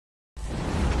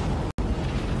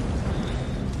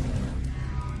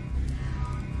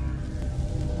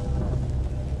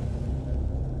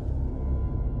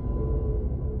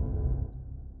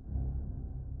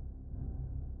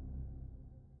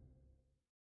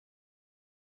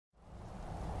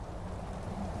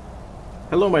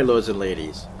Hello, my lords and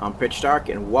ladies. I'm Pitch Dark,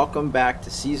 and welcome back to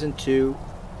Season 2.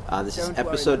 This is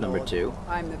episode number 2.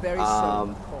 I'm the very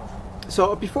soul.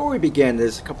 So before we begin,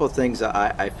 there's a couple of things that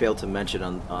I failed to mention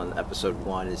on episode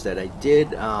 1, is that I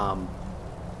did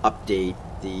update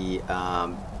the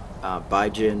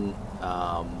Bijin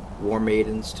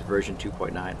Warmaidens to version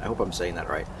 2.9. I hope I'm saying that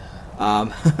right.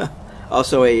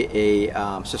 Also,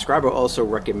 a subscriber also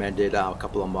recommended a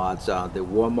couple of mods, the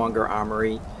Warmonger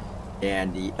Armory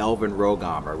and the Elven Rogue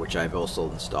Armor, which I've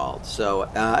also installed. So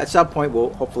at some point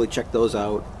we'll hopefully check those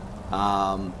out.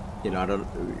 You know,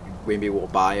 maybe we'll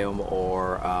buy them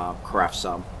or craft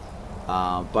some.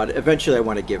 But eventually I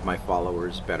want to give my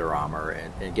followers better armor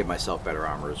and give myself better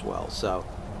armor as well. So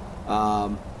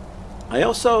I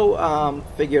also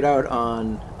figured out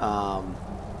on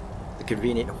the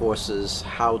convenient horses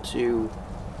how to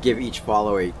give each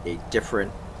follower a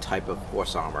different type of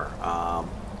horse armor.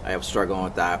 I was struggling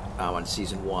with that on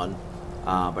Season 1,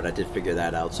 but I did figure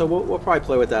that out. So we'll probably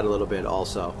play with that a little bit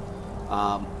also.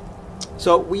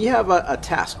 So we have a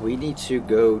task. We need to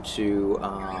go to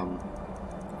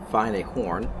find a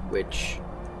horn, which,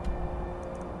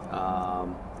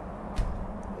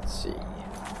 let's see,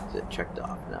 is it checked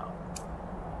off? No.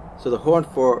 So the horn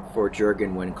for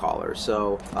Jurgen Windcaller.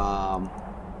 So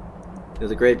you know,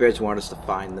 the Greybeards want us to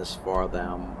find this for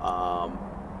them.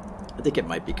 I think it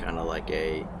might be kind of like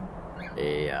a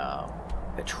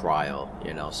trial,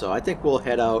 you know. So I think we'll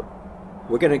head out.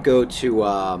 We're gonna go to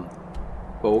well,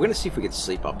 we're gonna see if we can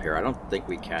sleep up here. I don't think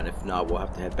we can. If not, we'll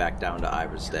have to head back down to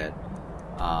Iverstead,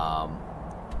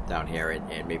 down here,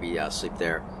 and maybe sleep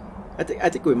there. I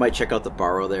think we might check out the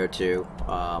burrow there too.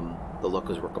 The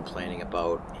locals were complaining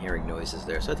about hearing noises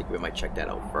there, so I think we might check that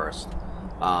out first,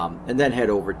 and then head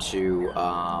over to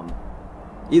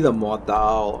either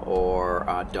Morthal or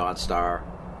Dawnstar,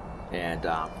 and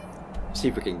see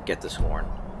if we can get this horn.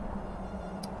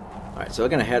 Alright, so we're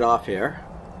going to head off here.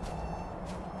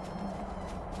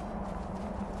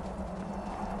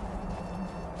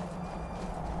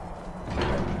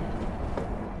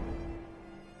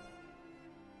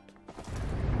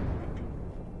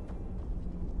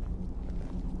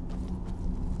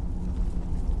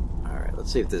 Alright,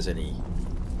 let's see if there's any...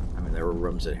 I mean, there were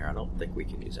rooms in here. I don't think we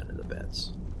can use any of the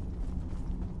beds.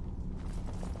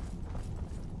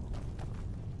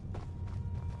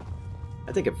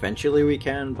 I think eventually we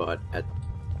can, but at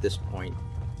this point,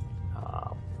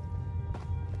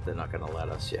 they're not going to let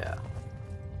us, yeah.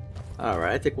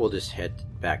 Alright, I think we'll just head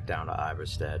back down to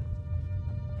Iverstead.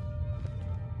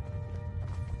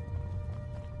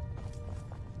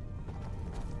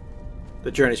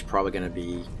 The journey's probably going to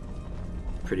be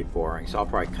pretty boring, so I'll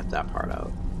probably cut that part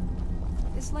out.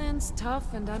 This land's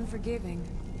tough and unforgiving.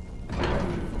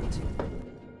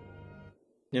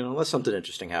 You know, unless something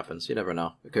interesting happens, you never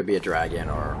know. It could be a dragon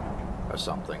or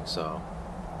something, so...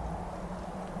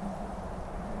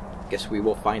 guess we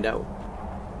will find out.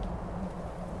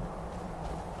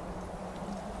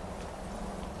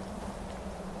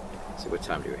 Let's see, what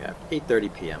time do we have?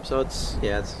 8:30 p.m. So it's,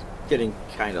 yeah, it's getting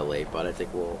kind of late, but I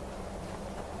think we'll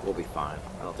be fine.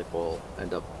 I don't think we'll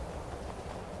end up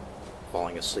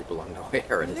falling asleep along the way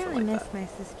or anything like that. I really miss my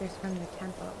sisters from the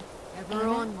temple. Ever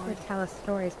onward. Would tell us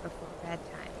stories before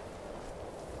bedtime.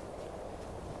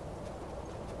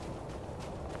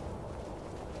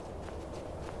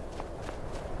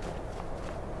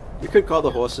 We could call the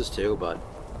horses too, but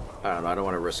I don't know. I don't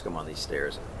want to risk them on these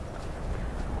stairs.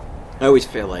 I always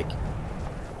feel like,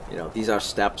 you know, these are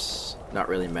steps, not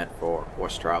really meant for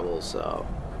horse travel. So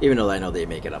even though I know they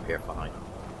make it up here fine.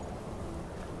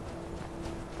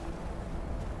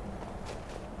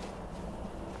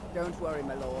 Don't worry,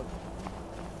 my lord.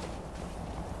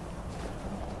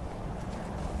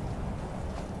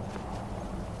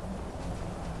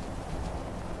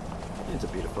 It's a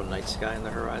beautiful night sky in the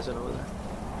horizon over there.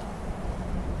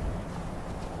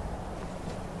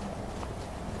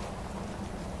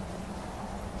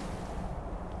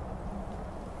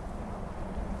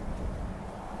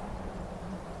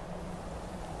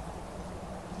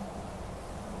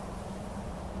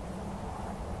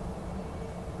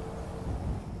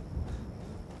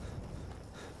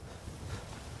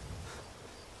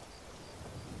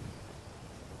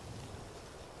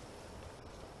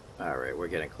 Alright, we're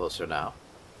getting closer now.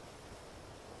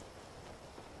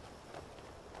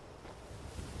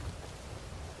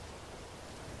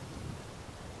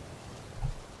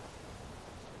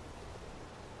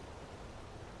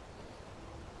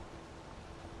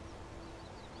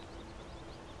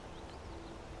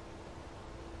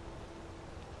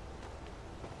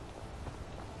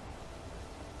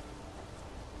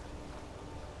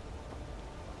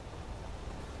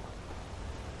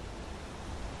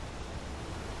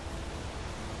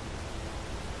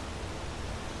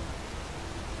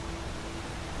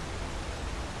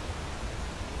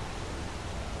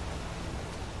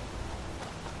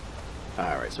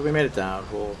 Alright, so we made it down.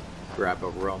 We'll grab a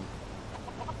room.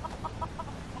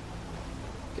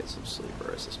 Get some sleep,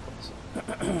 or is this place?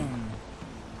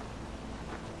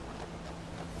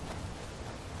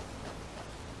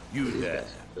 You there.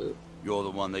 You're the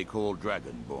one they call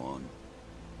Dragonborn.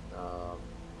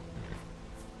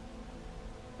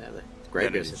 Yeah, the Then great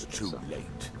it business. is too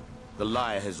late. The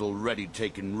lie has already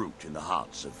taken root in the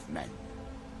hearts of men.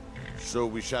 So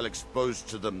we shall expose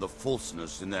to them the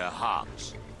falseness in their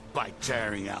hearts by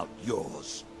tearing out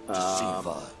yours,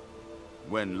 deceiver.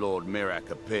 When Lord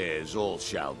Mirak appears, all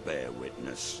shall bear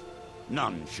witness.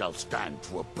 None shall stand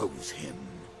to oppose him.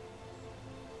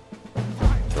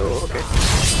 Oh, okay.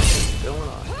 What's going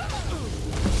on?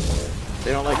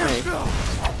 They don't like me.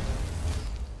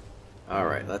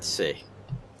 Alright, let's see.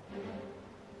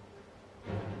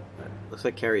 Looks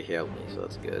like Carrie hailed me, so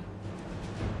that's good.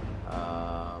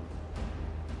 Alright.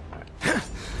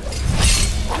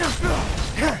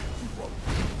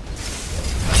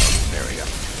 There we go.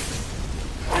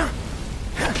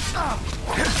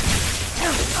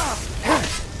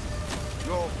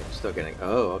 Still getting.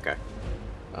 Oh, okay.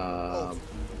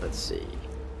 Let's see.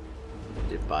 I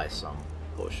did buy some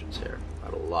potions here.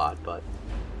 Not a lot, but.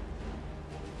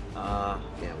 Yeah,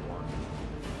 one.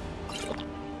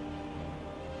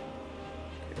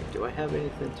 Okay, do I have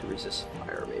anything to resist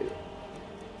fire, maybe?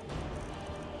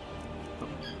 Oh,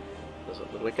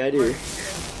 doesn't look like I do.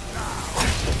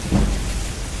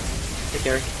 Hey,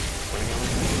 Carrie.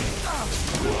 Oh,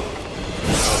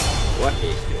 what a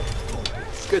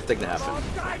good thing to happen.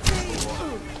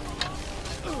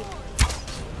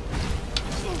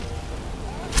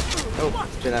 Oh,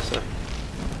 Janessa.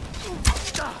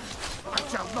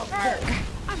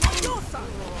 I'm on your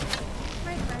side.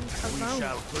 My friend's alone.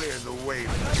 Shall clear the way.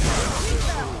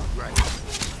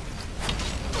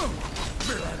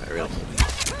 Really?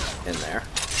 In there.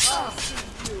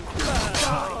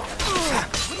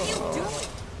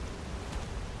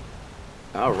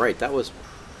 All right, that was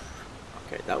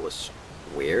okay. That was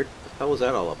weird. What the hell was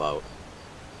that all about?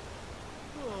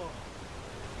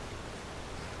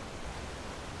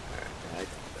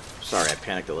 Sorry, I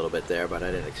panicked a little bit there, but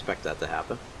I didn't expect that to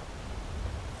happen.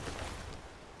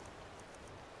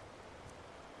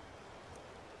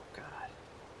 God.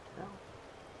 No.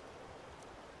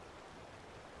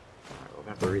 Alright, we're gonna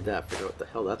have to read that, figure out what the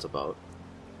hell that's about.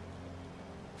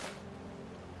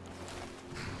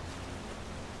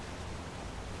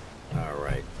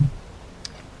 Alright.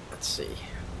 Let's see.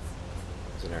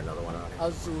 Isn't there another one on here?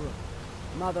 Azura,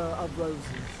 mother of roses,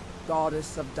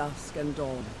 goddess of dusk and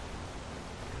dawn.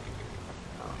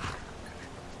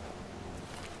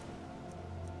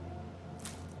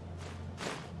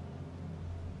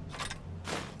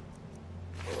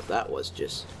 Well, that was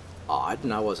just odd,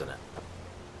 now wasn't it?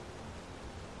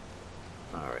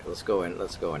 Alright, let's go in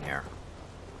here.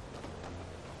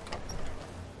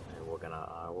 And we're gonna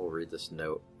we'll read this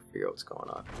note, figure out what's going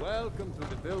on. Welcome to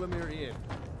the Villamere Inn.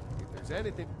 If there's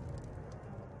anything...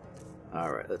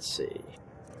 Alright, let's see.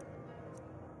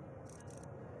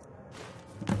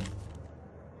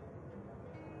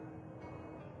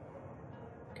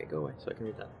 Okay, go away so I can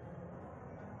read that.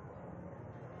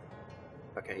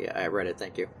 Okay, yeah, I read it,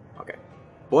 thank you. Okay.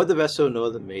 Board the vessel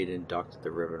Northern Maiden, docked at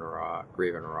the Raven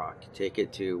Rock. Take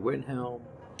it to Windhelm.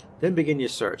 Then begin your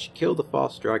search. Kill the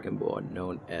false Dragonborn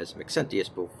known as Maxentius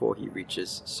before he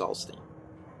reaches Solstein.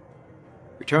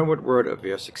 Return with word of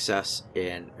your success,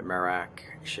 and Mirak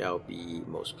shall be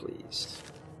most pleased.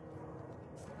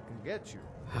 I can get you.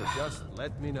 Just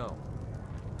let me know.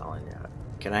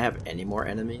 Can I have any more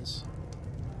enemies?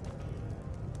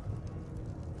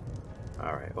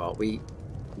 Alright, well, we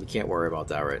can't worry about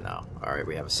that right now. Alright,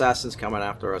 we have assassins coming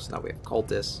after us. Now we have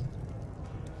cultists.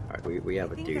 Alright, we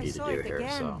have a duty to do here,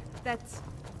 so. That's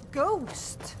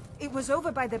ghost. It was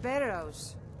over by the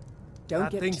barrows. Don't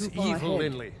That get thing's too far evil, ahead.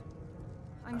 Lindley.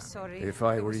 I'm sorry. If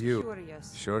I were was you,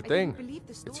 curious. sure I didn't thing. believe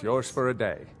the It's stories. yours for a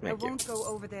day. I Thank you. won't go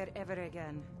over there ever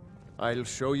again. I'll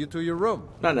show you to your room.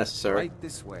 Not necessary. Right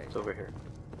this way. It's over here.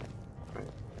 Right.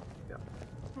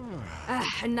 Yeah.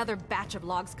 Another batch of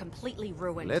logs completely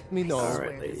ruined. Let me know All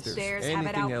right, if ladies. there's Bears have it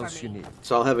out anything for else you me. need.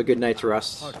 So I'll have a good night's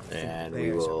rest, and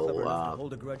we will figure out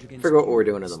what we're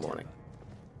doing in the morning.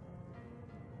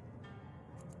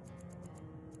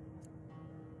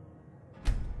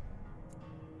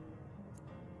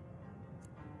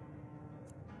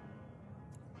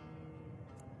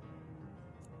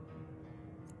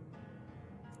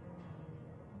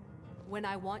 When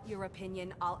I want your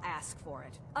opinion, I'll ask for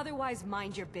it. Otherwise,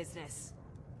 mind your business.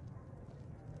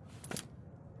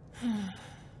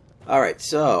 Alright,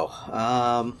 so,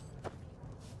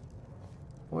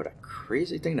 what a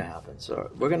crazy thing to happen.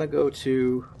 So, we're gonna go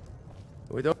to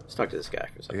We don't. Let's talk to this guy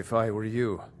for a second. If I were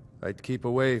you, I'd keep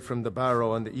away from the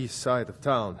barrow on the east side of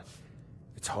town.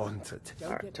 It's haunted.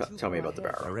 All right, tell me about the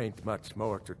barrow. There ain't much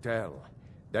more to tell.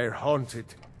 They're haunted,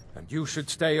 and you should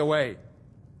stay away.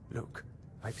 Look,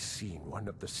 I've seen one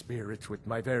of the spirits with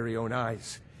my very own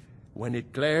eyes. When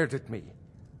it glared at me,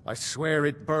 I swear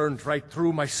it burned right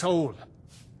through my soul.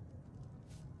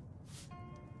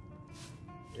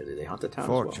 Yeah, they haunt the town.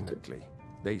 Fortunately,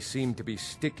 they seem to be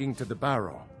sticking to the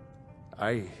barrow.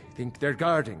 I think they're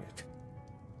guarding it.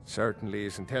 Certainly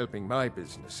isn't helping my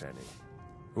business any.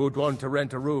 Who'd want to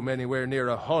rent a room anywhere near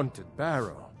a haunted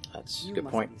barrow? That's a You good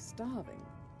must point. be starving.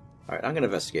 All right, I'm going to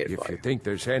investigate it If for you you. think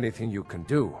there's anything you can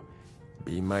do,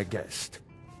 be my guest.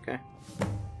 Okay.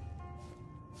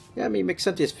 Yeah, I mean,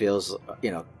 Maxentius feels,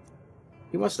 you know,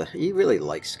 he really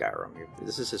likes Skyrim.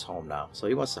 This is his home now, so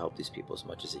he wants to help these people as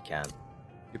much as he can.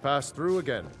 You pass through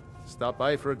again. Stop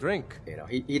by for a drink. You know,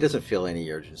 he doesn't feel any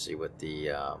urgency with the,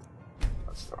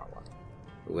 that's the wrong one,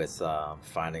 with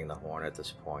finding the horn at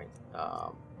this point.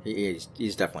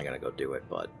 He's definitely going to go do it,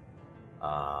 but,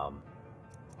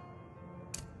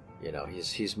 you know,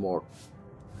 he's more,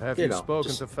 Have you you know, spoken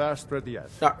just to Fasttrave yet?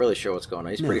 not really sure what's going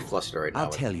on. He's No, pretty flustered right now. I'll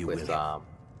tell you, with Willie.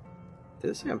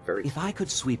 did I say I'm very If I could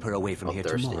sweep her away from Oh, here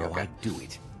thirsty, tomorrow, okay. I'd do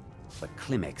it. But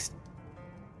Klimex...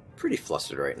 pretty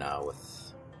flustered right now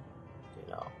with,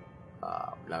 you know,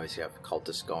 now he's got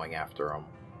cultists going after him.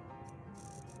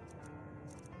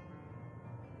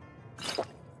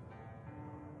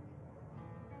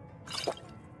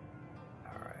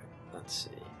 Alright, let's see.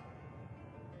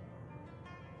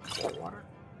 More water?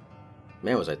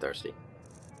 Man, was I thirsty.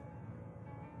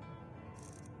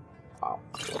 Wow,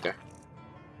 okay.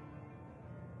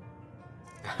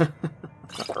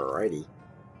 Alrighty.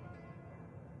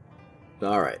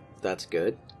 Alright, that's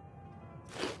good.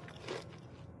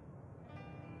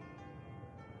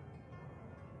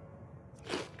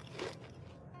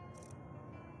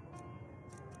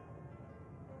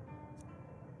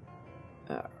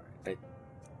 Alright, I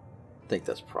think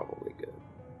that's probably good.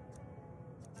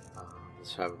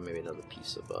 Let's have maybe another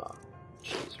piece of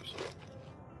cheese or something.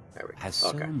 There we go. Has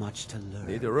Okay. so much to learn.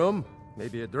 Need a room?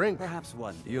 Maybe a drink? Perhaps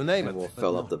one. You name And it. we'll but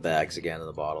fill up not the bags again in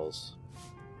the bottles.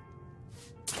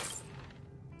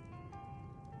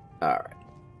 Alright.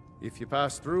 If you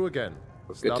pass through again,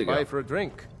 We're good stop to by go. for a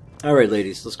drink. Alright,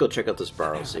 ladies, let's go check out this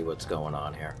barrel and see what's going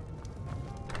on here.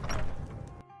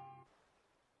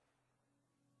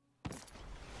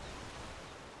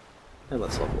 And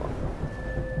let's level up.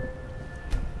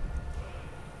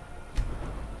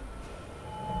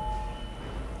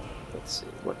 Let's see,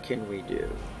 what can we do?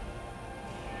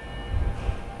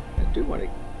 I do want to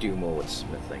do more with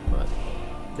smithing, but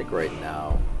I think right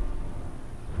now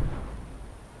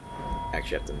I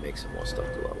actually have to make some more stuff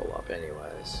to level up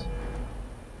anyways.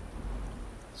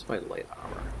 It's my light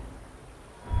armor.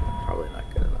 Probably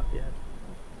not good enough yet.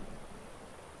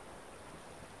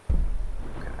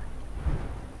 Okay.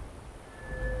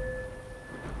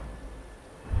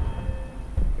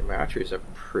 Okay, my archeries are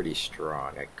pretty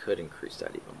strong. I could increase that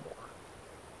even more.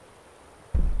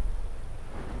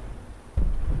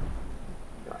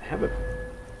 I haven't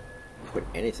put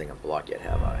anything in block yet,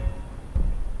 have I?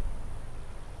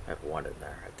 I have one in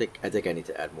there. I think I need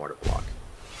to add more to block.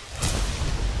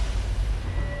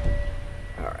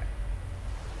 Alright.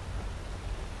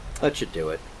 That should do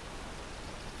it.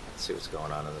 Let's see what's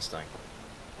going on in this thing.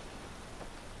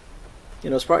 You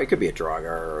know, it could be a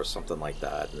Draugr or something like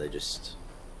that, and they just,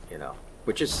 you know,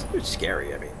 which is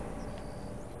scary. I mean,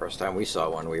 first time we saw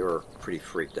one, we were pretty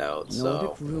freaked out.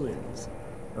 Nordic So, ruins.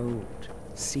 Old.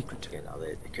 Secret. you know,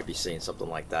 they could be seeing something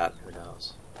like that. Who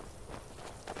knows?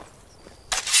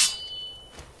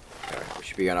 Alright, we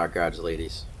should be on our guards,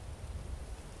 ladies.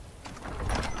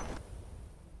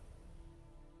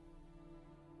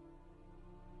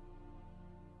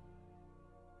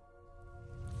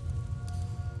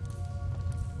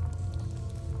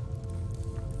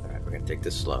 Alright, we're gonna take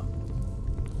this slow.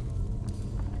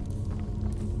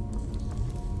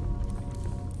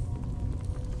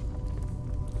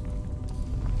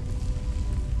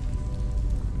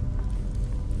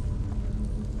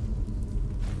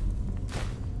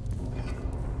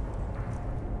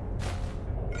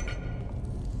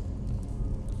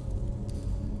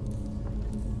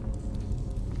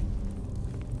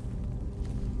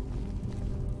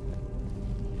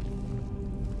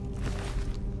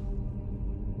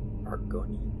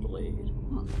 Argonian blade.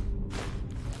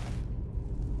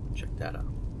 Check that out.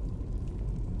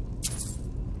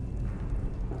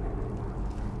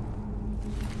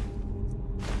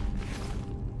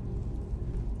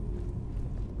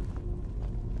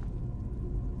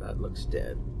 That looks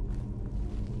dead.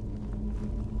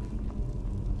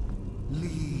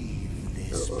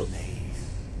 place.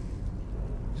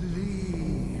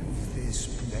 Leave this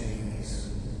place.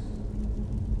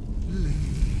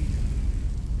 Leave.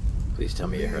 Please tell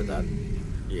me you heard that.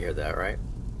 You heard that, right?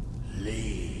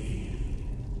 Leave.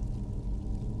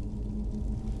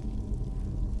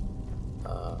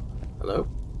 Hello?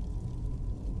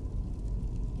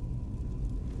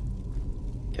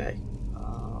 Okay.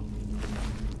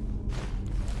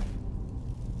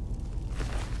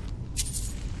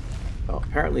 Well,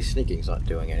 apparently sneaking's not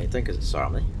doing anything because it saw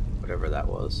me. Whatever that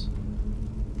was.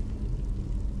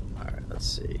 Alright, let's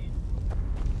see.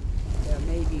 There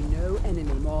may be no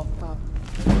enemy more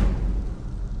powerful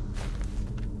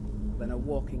than a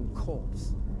walking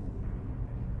corpse.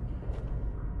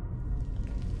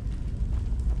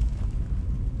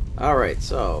 Alright,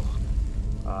 so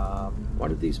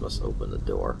one of these must open the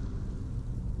door.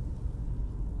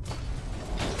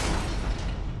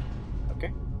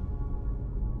 Okay.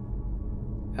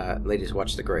 Ladies,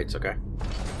 watch the grates, okay?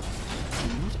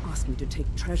 Do not ask me to take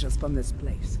treasures from this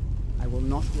place. I will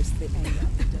not risk the anger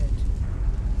of the dead.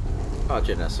 Oh,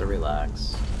 Janessa,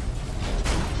 relax.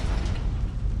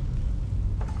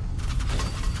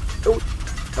 Oh,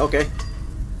 okay.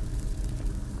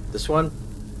 This one,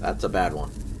 that's a bad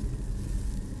one.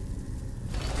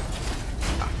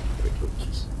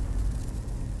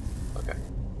 Okay.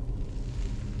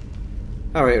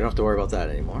 Alright, we don't have to worry about that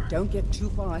anymore. Don't get too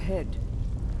far ahead.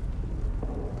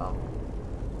 Oh.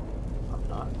 I'm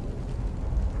not.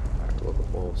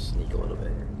 Alright, we'll sneak a little bit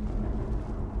here.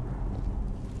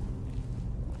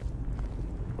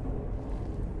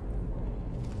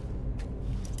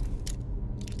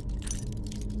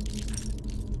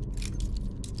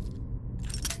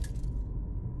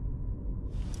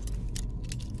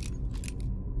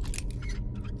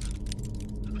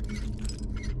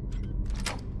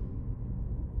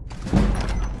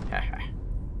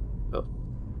 Oh.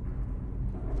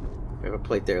 We have a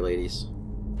plate there, ladies.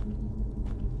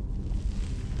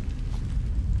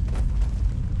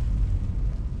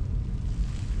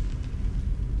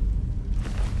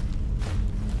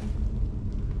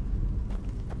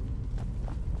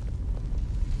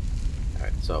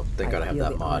 Alright, so they gotta have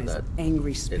that mod that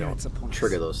angry they don't spirits upon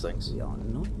trigger us. those things. We are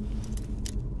not.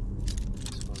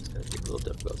 This one's gonna be a little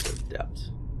difficult to adapt.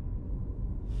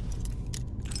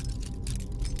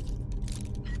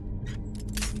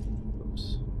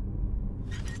 Oops.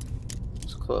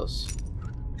 It's close.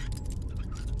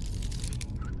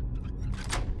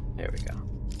 There we go.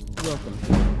 Welcome.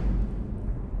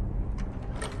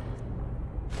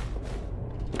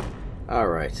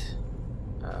 Alright.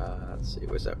 Let's see,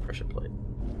 where's that pressure plate?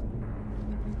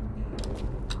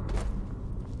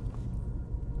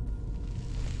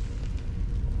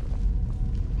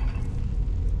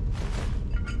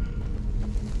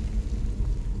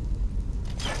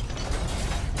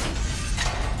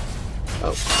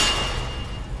 Oh.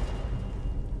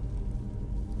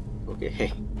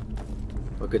 Okay.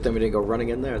 Well, good thing we didn't go running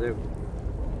in there, dude.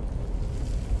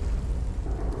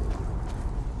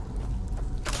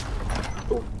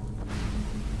 Oh.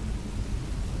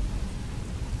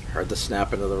 Heard the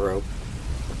snapping of the rope.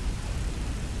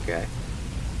 Okay.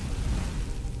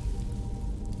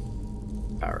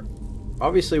 Alright.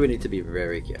 Obviously, we need to be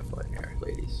very careful in here,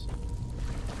 ladies.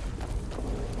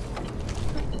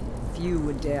 Few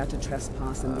would dare to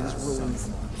trespass in these ruins.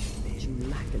 You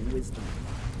lack in wisdom.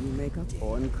 You make up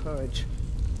for in courage.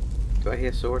 Do I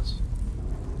hear swords?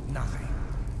 Nothing.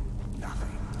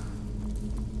 Nothing.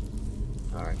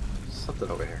 Alright. Something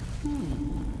over here.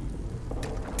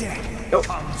 Death Oh.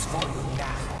 comes for you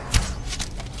now.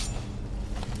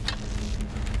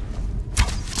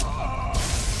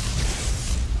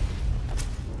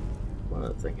 One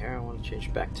other thing here, I want to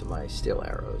change back to my steel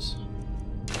arrows.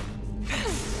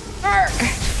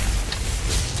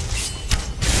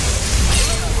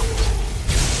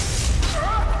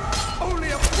 Only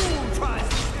a fool tries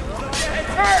to kill the dead.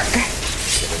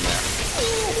 Get in there.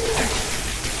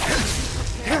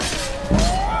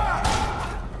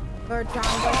 Lord John,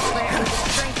 don't grant me the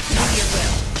strength to do your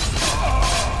will.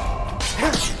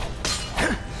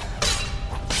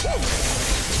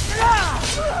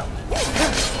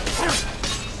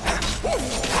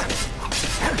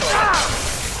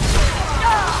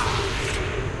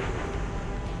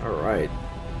 Alright.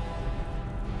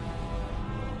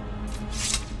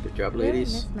 Good job,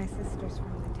 ladies. Miss my sisters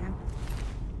from the temple.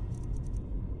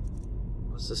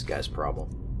 What's this guy's problem?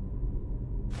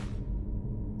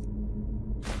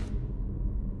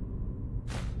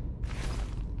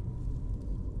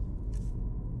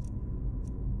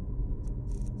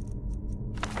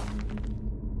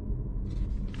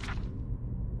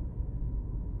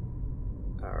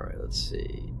 Alright, let's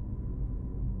see.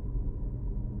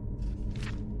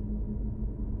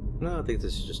 No, I think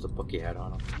this is just a book he had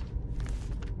on him.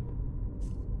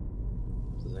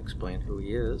 Doesn't explain who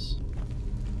he is.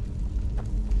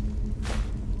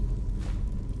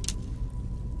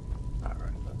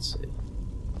 Alright, let's see.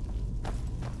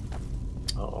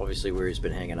 Oh, obviously where he's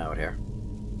been hanging out here.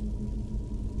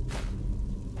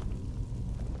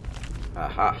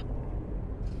 Aha!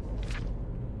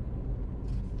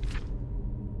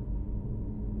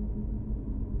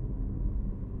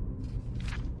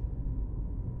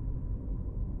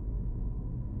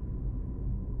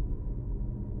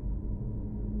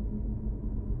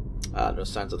 No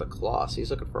signs of the claws.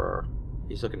 He's looking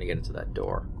to get into that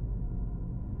door.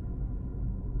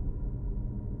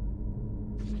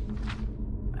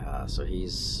 So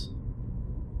he's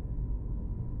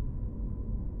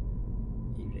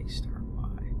Evening Star.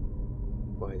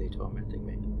 Why are they tormenting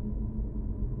me?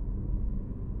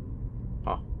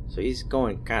 Oh, so he's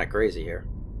going kind of crazy here,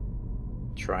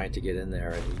 trying to get in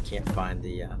there, and he can't find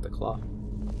the claw.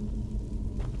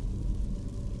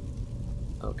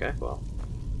 Okay, well.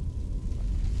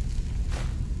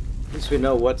 At least we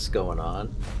know what's going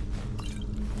on.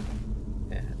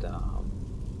 And,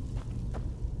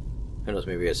 who knows,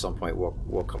 maybe at some point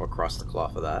we'll come across the claw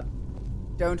for that.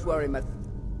 Don't worry,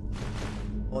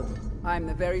 I'm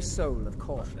the very soul of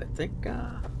caution. I think,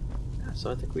 so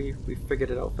I think we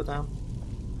figured it out for them.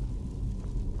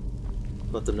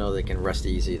 Let them know they can rest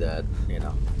easy, that, you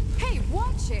know. Hey,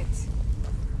 watch it!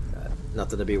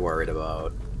 Nothing to be worried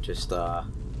about. Just,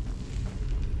 some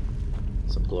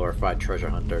glorified treasure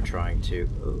hunter trying to...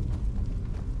 oh,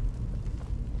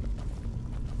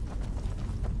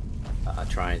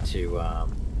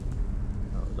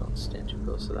 don't stand too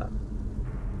close to that.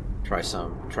 Try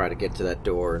to get to that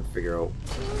door and figure out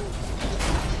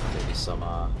maybe some,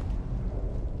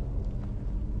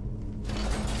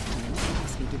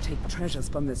 Ask me to take treasures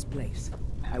from this place.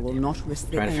 I will not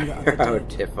risk the trying to anger of figure the out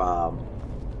dead.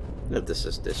 if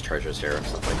there's treasures here and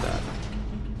stuff like that.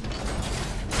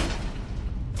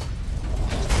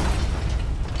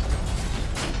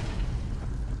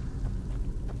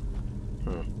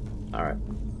 Alright.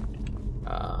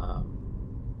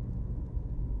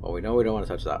 Well, we know we don't want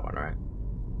to touch that one, right?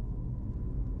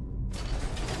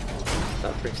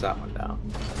 That brings that one down.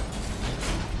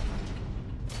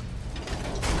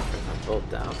 Bring them both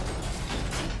down.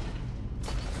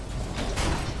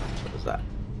 What was that?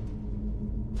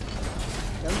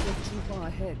 Don't look too far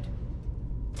ahead.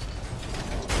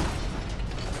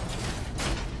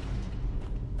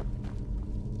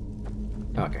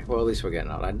 Okay, well at least we're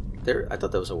getting out. I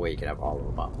thought there was a way you could have all of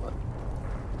them up, but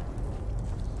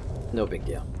no big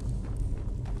deal.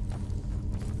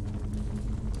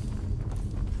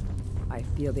 I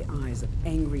feel the eyes of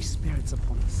angry spirits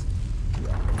upon us.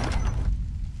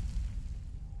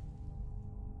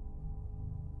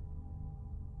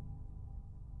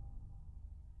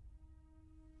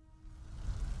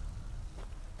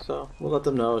 So we'll let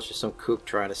them know it's just some kook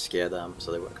trying to scare them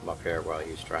so they wouldn't come up here while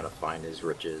he's trying to find his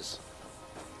riches.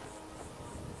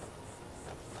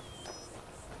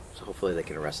 So hopefully they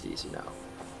can rest easy now.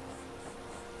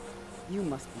 You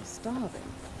must be starving.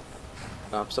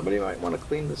 Somebody might want to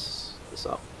clean this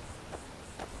up.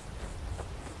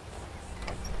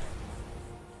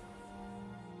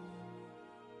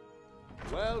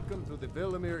 Welcome to the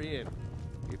Villamere Inn.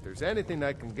 If there's anything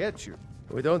I can get you.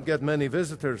 We don't get many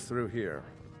visitors through here.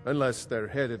 Unless they're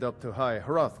headed up to High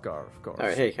Hrothgar, of course.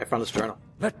 Alright, hey, I found this journal.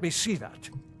 Let me see that.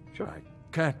 Sure. I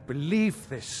can't believe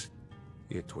this.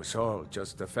 It was all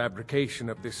just a fabrication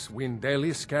of this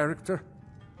Wendelius character.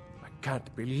 I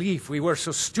can't believe we were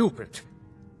so stupid.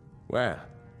 Well,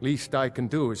 least I can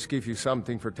do is give you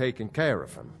something for taking care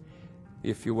of him.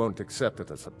 If you won't accept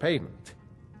it as a payment,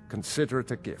 consider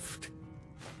it a gift.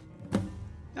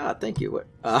 Ah, thank you.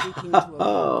 Speaking to a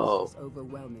woman is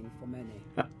overwhelming for many.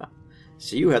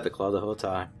 So you had the claw the whole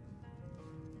time.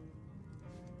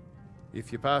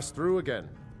 If you pass through again,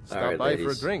 stop right, by ladies.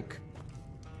 for a drink.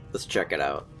 Let's check it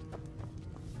out.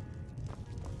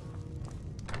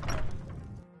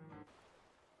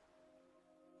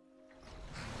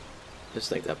 Just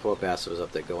think that poor bastard was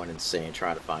up there going insane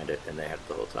trying to find it, and they had it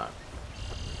the whole time.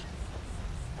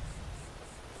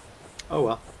 Oh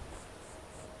well.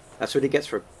 That's what he gets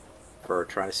for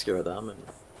trying to scare them, and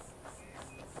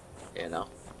you know,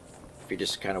 if you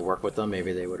just kind of work with them,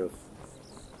 maybe they would have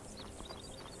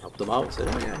helped them out and said,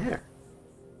 "Oh yeah, here."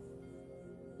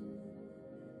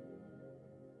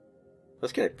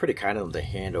 Let's get pretty kind of them to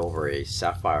hand over a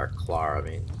sapphire claw. I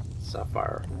mean,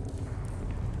 sapphire.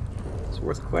 It's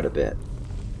worth quite a bit.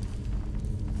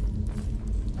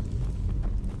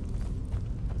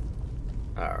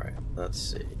 Alright, let's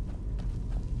see.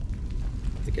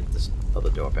 to get this other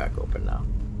door back open now.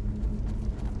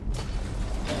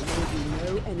 There may be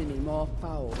no enemy more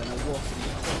foul than a walking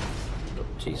corpse. Oh,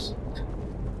 jeez.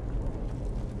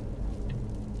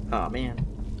 Oh man,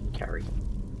 Carrie.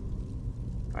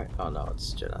 Alright, oh no,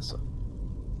 it's Janessa.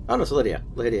 Oh no, it's Lydia.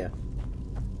 Lydia.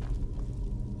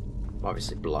 I'm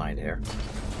obviously blind here.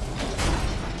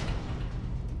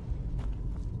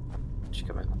 She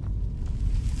come in.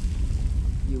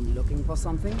 You looking for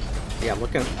something? Yeah, I'm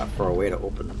looking for a way to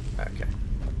open them. Okay.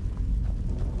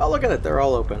 Oh, look at it, they're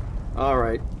all open.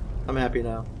 Alright, I'm happy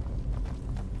now.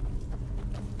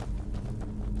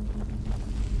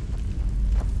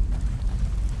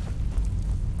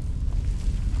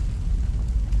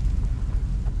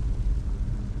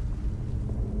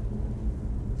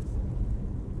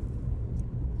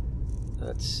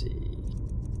 Let's see.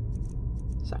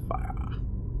 Sapphire.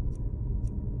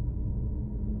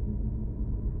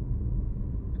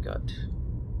 Got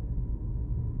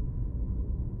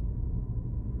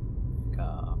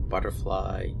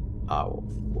butterfly, owl,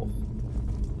 wolf.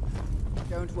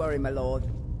 Don't worry, my lord.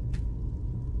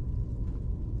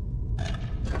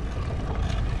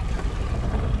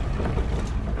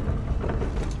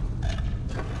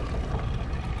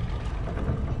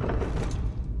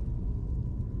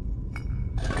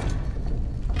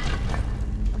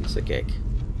 Piece of cake.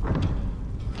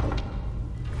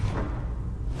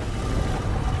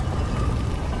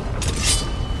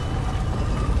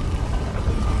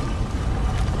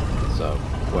 So,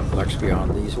 what lurks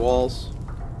beyond these walls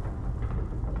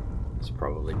is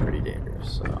probably pretty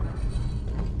dangerous, so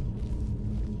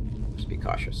just be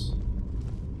cautious.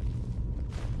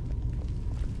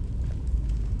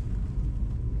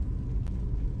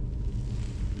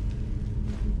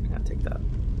 Can't take that.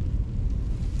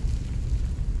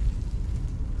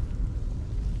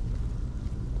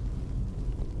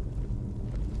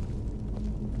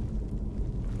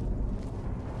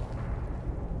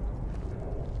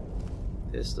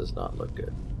 This does not look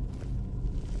good.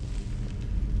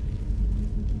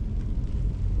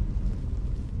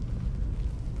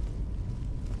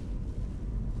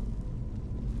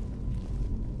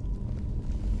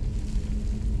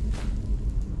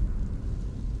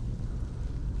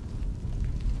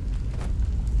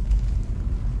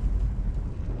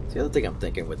 The other thing I'm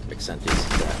thinking with Maxentius is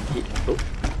that he... Oh,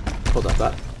 hold on,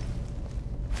 that.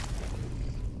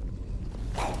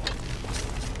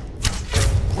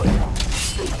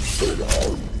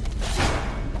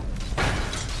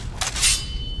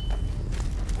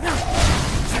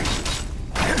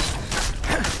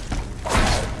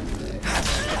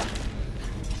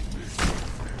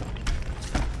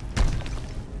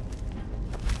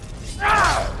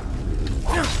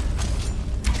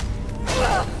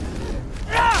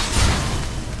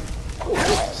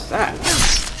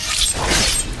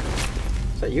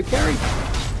 You carry?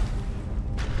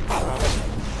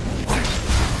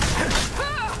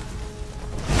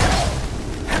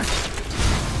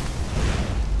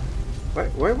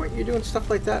 Why weren't you doing stuff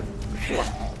like that before?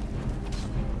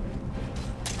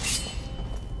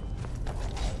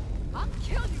 I'll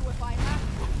kill you if I have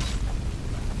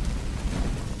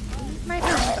to. Leave my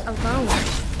friends alone.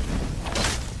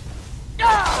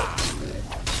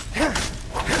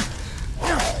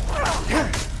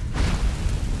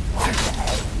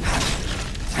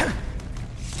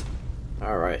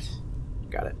 Alright,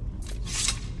 got it.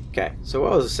 Okay, so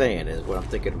what I was saying is, what I'm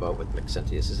thinking about with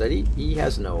Maxentius is that he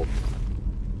has no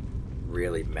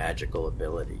really magical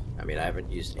ability. I mean, I haven't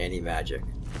used any magic,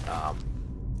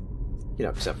 you know,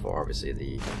 except for obviously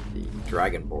the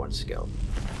Dragonborn skill.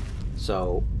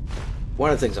 So, one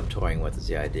of the things I'm toying with is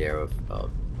the idea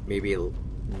of maybe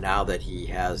now that he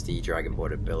has the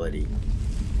Dragonborn ability,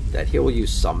 that he will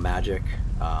use some magic,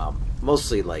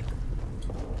 mostly like,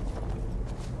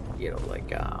 you know,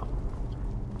 like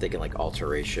thinking like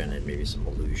alteration and maybe some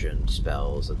illusion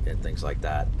spells and things like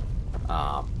that.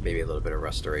 Maybe a little bit of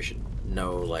restoration.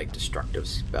 No like destructive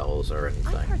spells or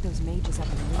anything. I've heard those mages up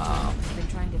in the winter have been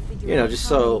trying to figure you know, out just how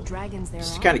so many dragons there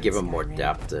just to are kind of give in him more Skyrim.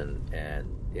 depth and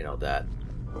you know that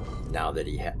now that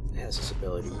he has this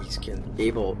ability, he's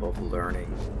able of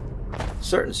learning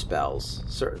certain spells,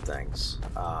 certain things.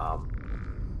 I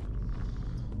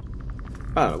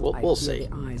don't know. We'll see.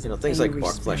 You know, things like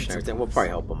bark flesh and everything. We'll probably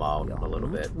help him out a little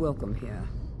bit. Welcome here.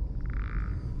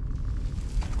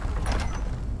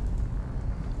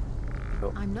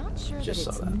 Oh, I'm not sure that just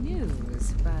it's saw that.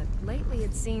 news, but lately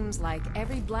it seems like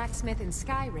every blacksmith in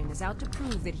Skyrim is out to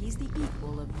prove that he's the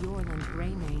equal of Yorland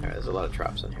Greymane. Alright, there's a lot of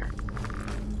traps in here.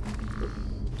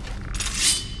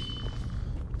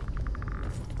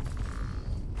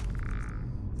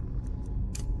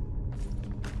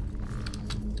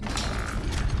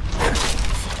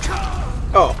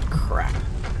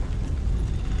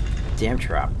 damn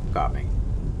trap got me.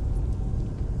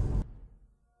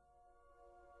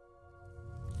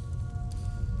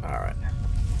 Alright.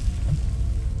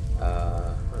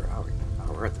 Where are we?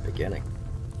 Oh, we're at the beginning.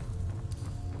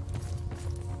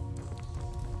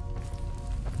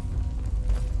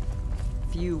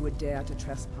 Few would dare to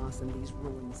trespass in these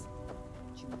ruins.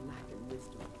 But you lack in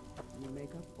wisdom. You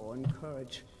make up for in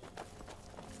courage.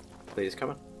 Lady's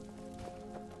coming.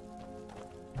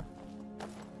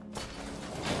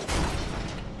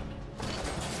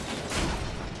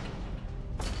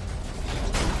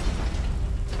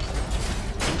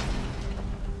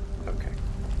 Okay.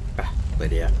 Ah,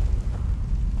 lady out.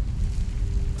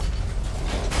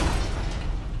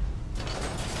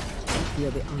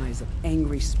 Feel the eyes of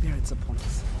angry spirits upon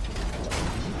us.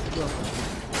 Welcome.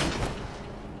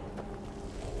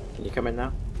 Can you come in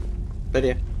now?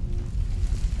 Lydia.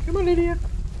 Come on, Lydia.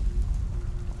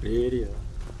 Lydia.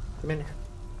 Come in here.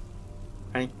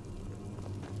 Honey.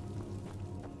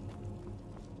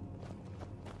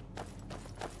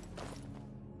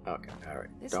 Okay,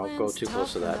 alright. Don't go too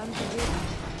close to that.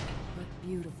 But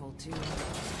beautiful too.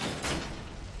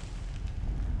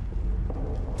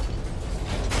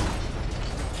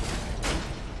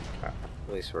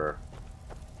 At least we're...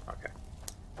 okay. At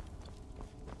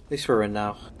least we're in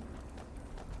now.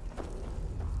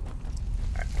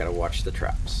 Alright, gotta watch the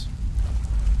traps.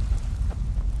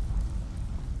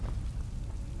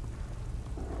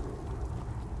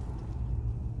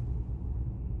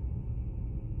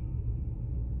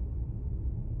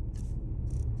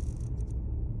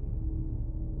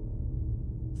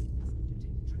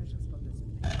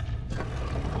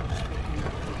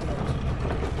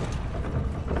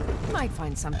 Might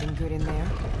find something good in there.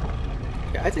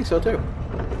 Yeah, I think so too.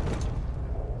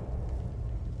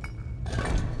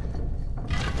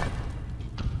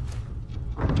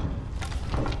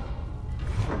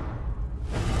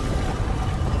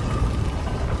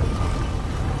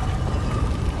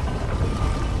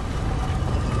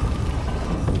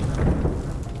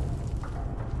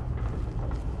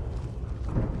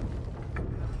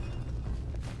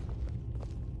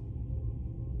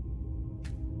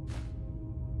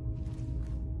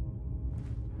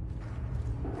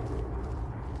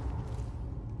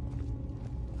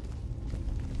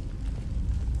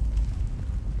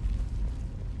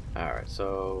 Alright,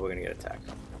 so we're gonna get attacked.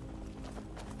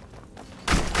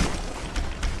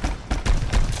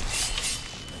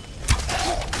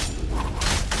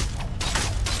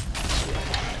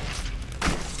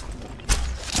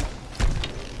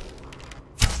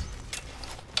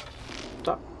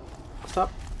 Stop.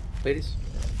 Stop, ladies.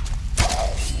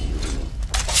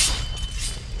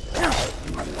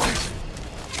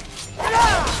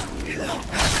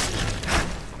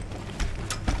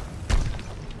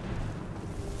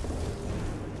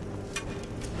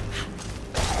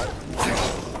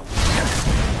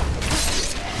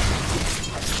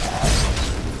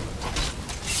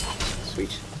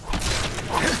 Sweet.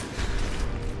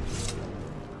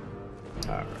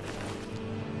 Alright.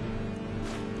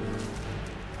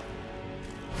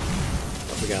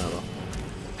 What we got though?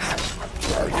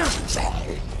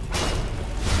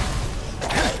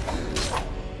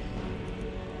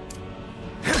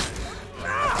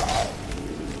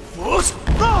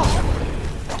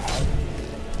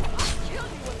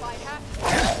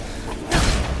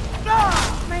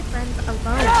 My friend's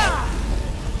alone.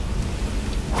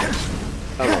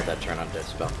 I love that turn on death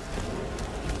spell.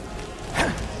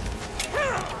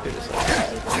 Do this like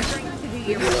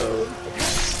reload.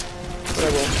 But I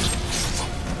will.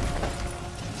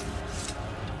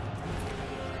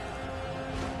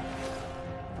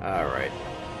 Alright.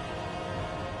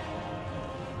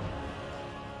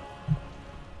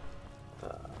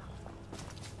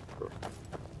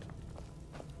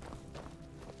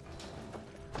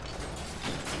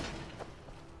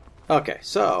 Okay,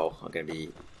 so I'm gonna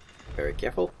be very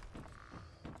careful.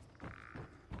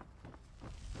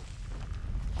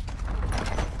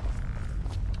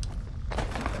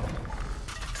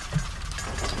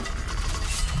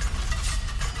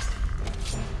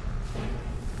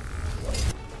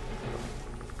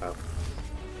 Oh.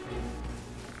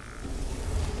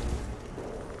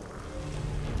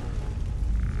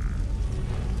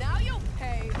 Now you'll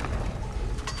pay.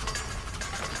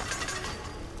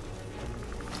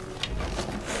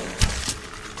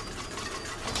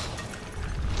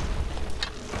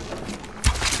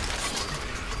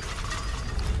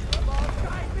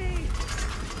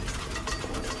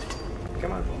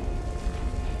 Come on.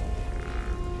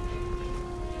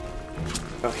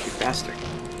 Oh, you bastard.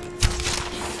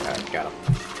 Alright, got him.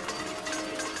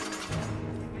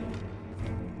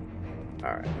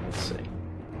 Alright, let's see.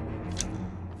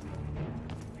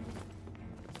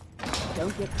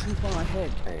 Don't get too far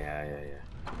ahead. Yeah.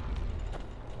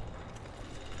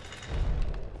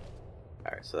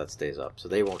 Alright, so that stays up. So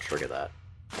they won't trigger that.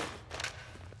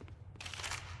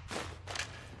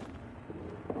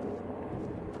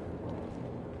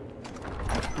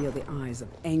 I feel the eyes of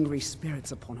angry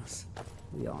spirits upon us.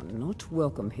 We are not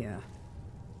welcome here.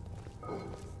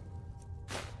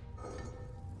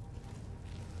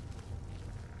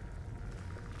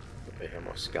 Okay, here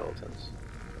more skeletons.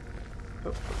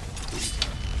 Oh.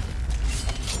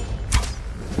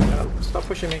 No, stop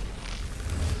pushing me.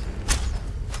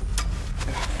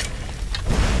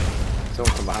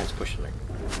 Someone from behind's pushing me.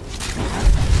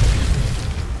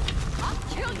 I'll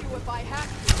kill you if I have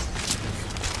to.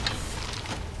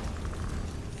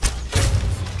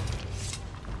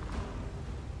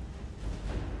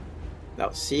 Now,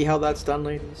 see how that's done,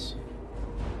 ladies?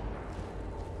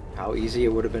 How easy it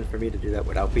would have been for me to do that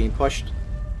without being pushed.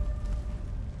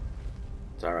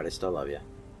 It's alright, I still love you.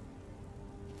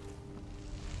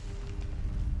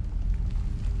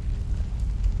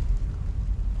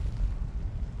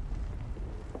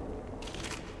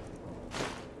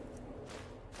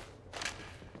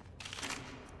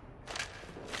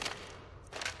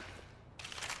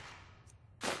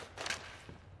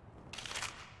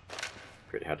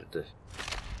 Pretty hard to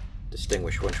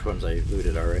distinguish which ones I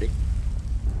looted already.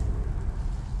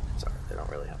 It's alright, they don't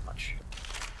really have much.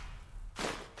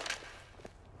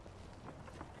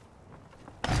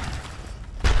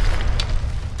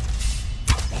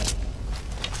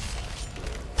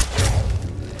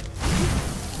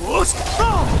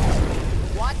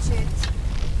 Watch it.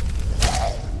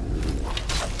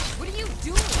 What are you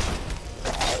doing?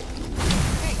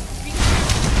 Hey,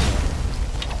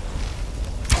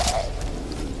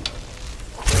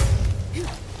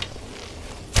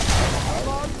 Come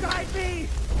on, guide me!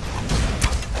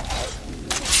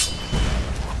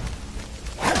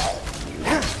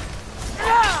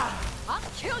 I'll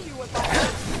kill you if I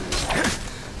have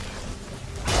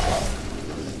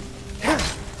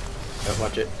to. Don't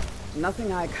watch it.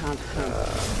 Nothing I can't handle.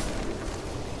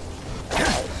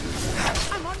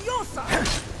 I'm on your side!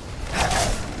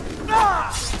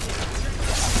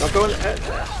 Don't go in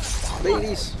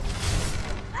ladies!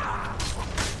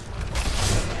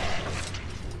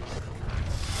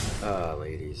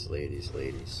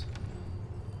 Ladies.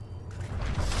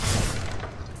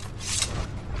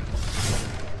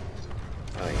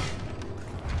 Oh, yeah.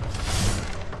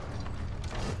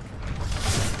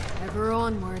 Ever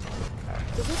onward.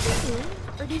 Is it just me,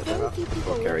 or do very few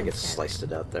people live Carrie in gets Skyrim? sliced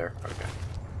it out there. Okay.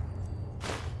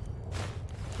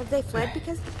 Have they fled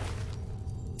because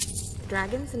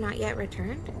dragons have not yet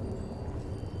returned?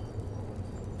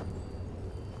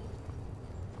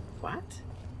 What?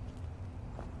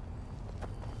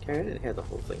 Carrie, I didn't hear the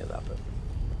whole thing of that, but...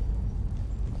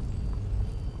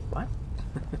 What?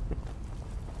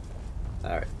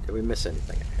 Alright, did we miss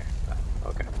anything in here? Oh,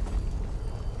 okay.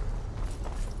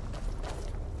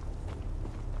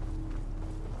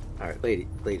 Alright,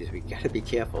 ladies, we gotta be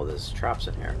careful. There's traps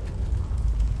in here.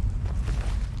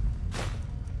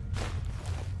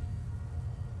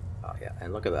 Oh yeah,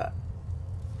 and look at that.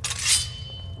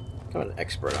 I'm an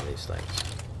expert on these things.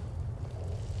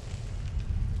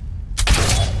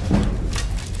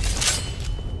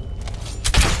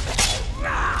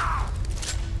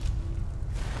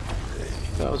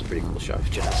 That was a pretty cool shot of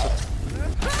Janessa.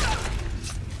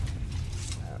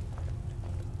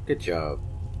 Good job.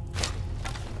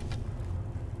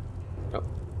 Oh.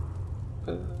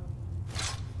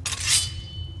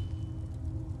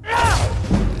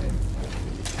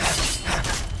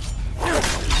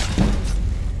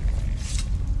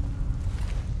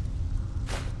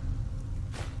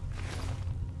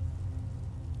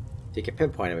 You can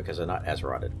pinpoint them because they're not as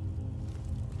rotted.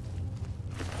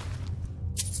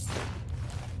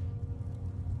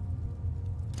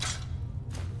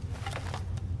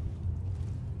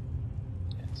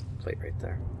 Yeah, it's a plate right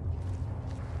there.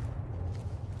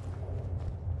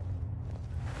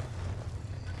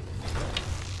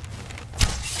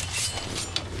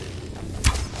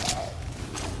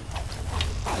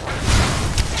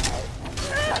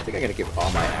 I think I'm gonna give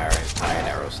all my iron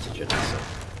arrows to Janessa.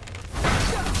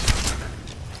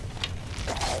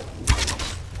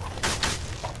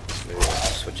 Maybe we'll have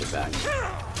to switch it back.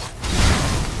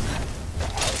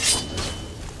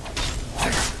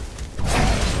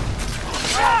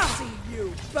 See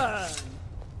you burn!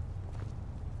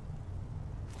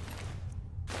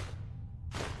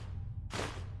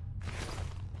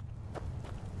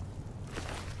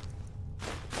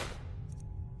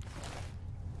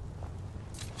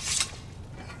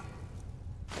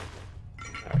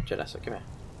 Alright, Janessa, come here.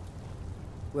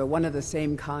 We're one of the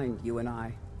same kind, you and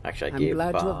I. Actually, I I'm gave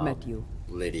glad to have met you.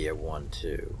 Lydia one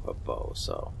too, a bow,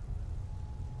 so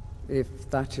If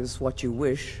that is what you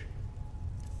wish.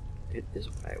 it is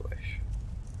what I wish.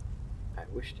 I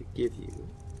wish to give you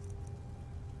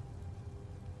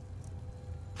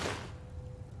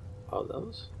all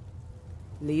those.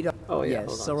 Lead on. Oh yeah, yes,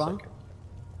 hold on Sarah? a second.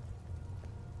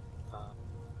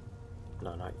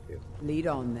 No, not you. Lead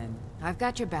on then. I've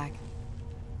got your back.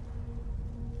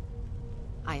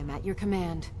 I am at your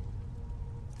command.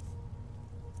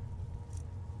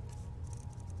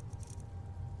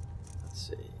 Let's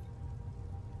see.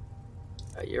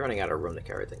 You're running out of room to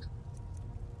carry things.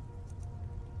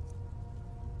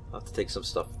 I'll have to take some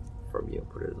stuff from you and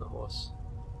put it in the horse.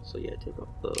 So yeah, take off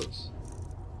those.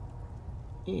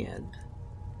 And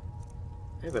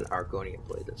I have an Argonian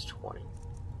blade that's 20.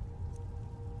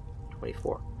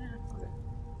 24. Yeah, okay.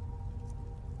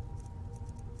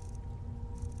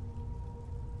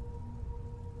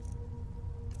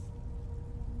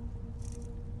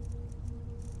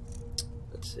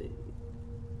 Let's see.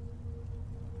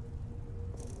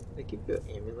 I give you an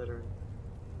amulet or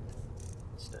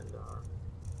stand arm.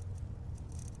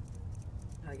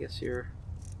 I guess you're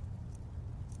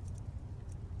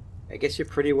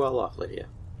pretty well off, Lydia.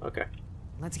 Okay.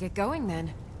 Let's get going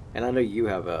then. And I know you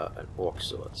have an orc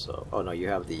sword, so... Oh no, you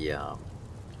have the,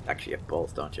 actually you have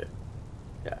both, don't you?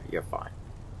 Yeah, you're fine.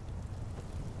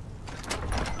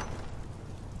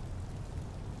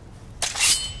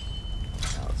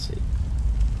 Now, let's see.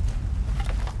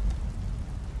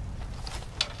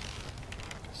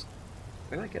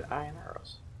 Where did I get iron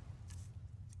arrows?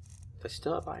 Do I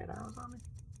still have iron arrows on me?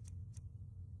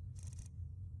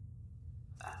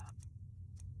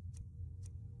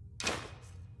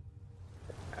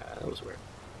 That was weird.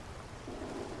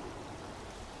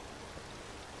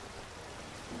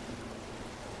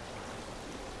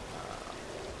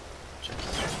 Check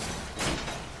this out.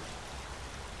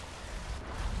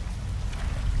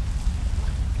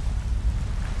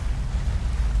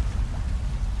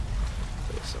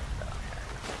 Put this down here.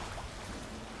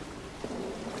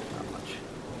 Not much.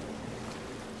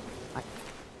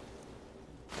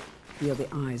 Feel the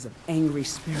eyes of angry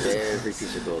spirits. Every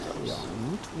piece of gold helps. You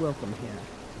are not welcome here.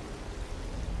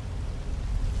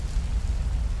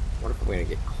 I wonder if we're gonna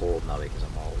get cold now because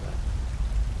I'm all wet.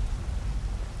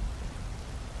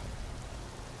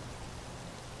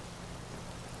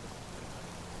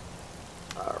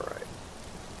 Alright.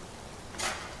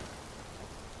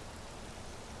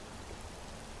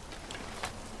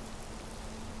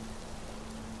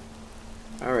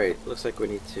 Alright, looks like we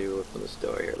need to open this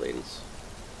door here, ladies.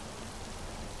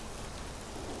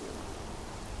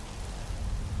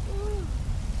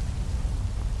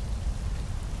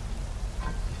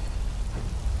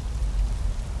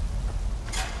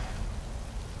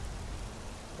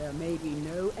 There may be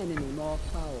no enemy more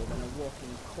foul than a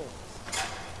walking corpse.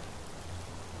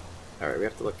 Alright, we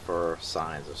have to look for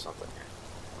signs or something here.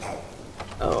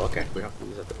 Oh, okay. We don't have to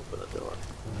use that to open the door.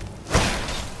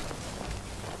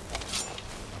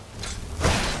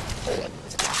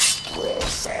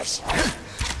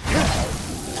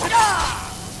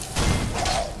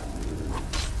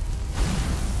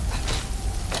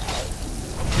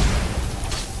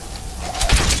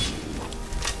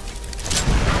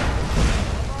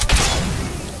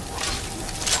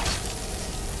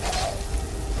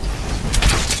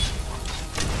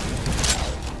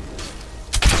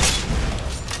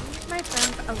 My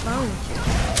friends alone.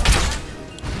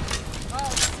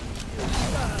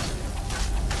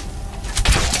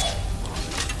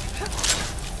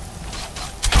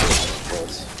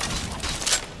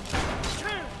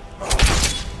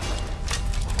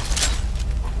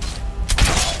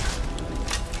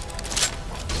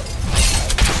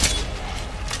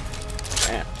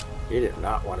 Man, he did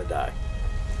not want to die.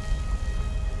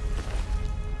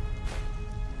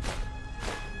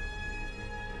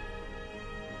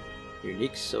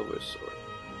 Unique silver sword.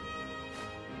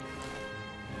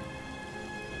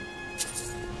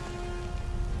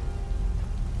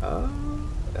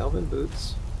 Elven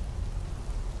boots.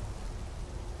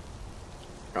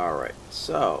 Alright,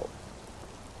 so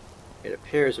it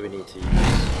appears we need to use.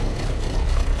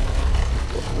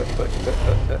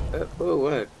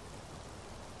 What?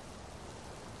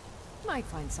 Might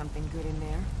find something good in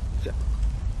there.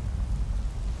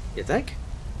 You think?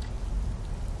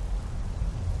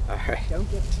 Alright. Don't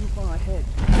get too far ahead.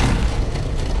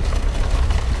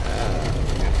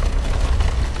 Okay.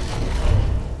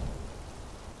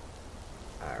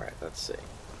 Alright, let's see.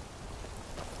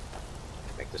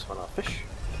 Make this one a fish.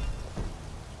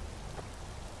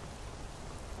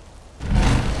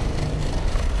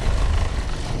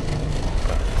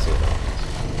 Let's see what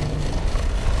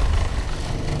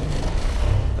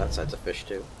fish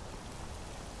too.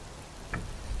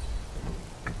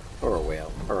 Or a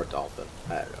whale. Or a dolphin.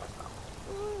 I don't know.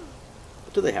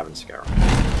 What do they have in Skyrim?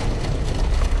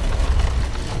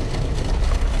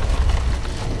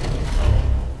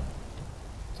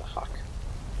 It's a hawk.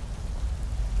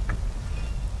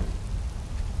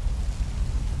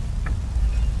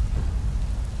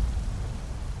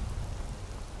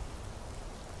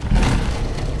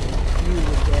 You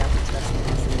would dare to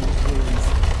trespass in these ruins.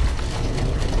 You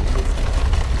lack wisdom.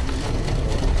 You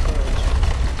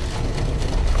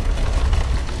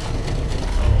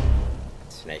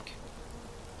make Snake.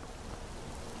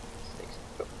 Snakes.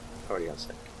 Oh, already on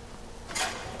snake.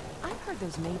 I've heard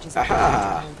those mages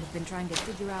Aha! have been trying to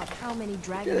figure out how many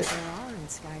dragons there are in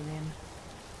Skyrim.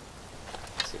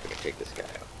 Let's see if we can take this guy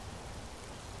out.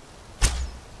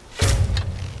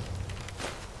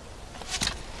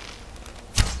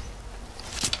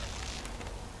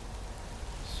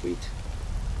 Sweet.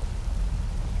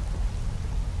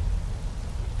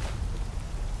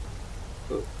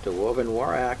 Ooh, Dwarven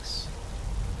War Axe.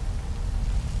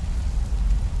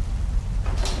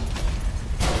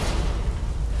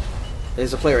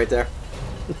 There's a plate right there.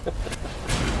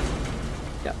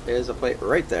 Yeah, there's a plate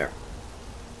right there.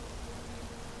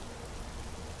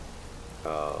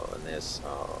 Oh, and there's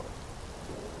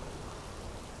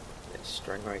there's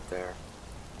string right there.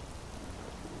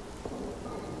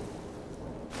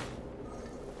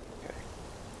 Okay.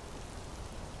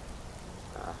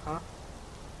 Uh-huh.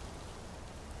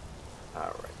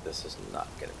 Alright, this is not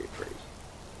gonna be pretty.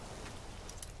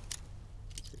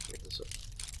 Let's get this up.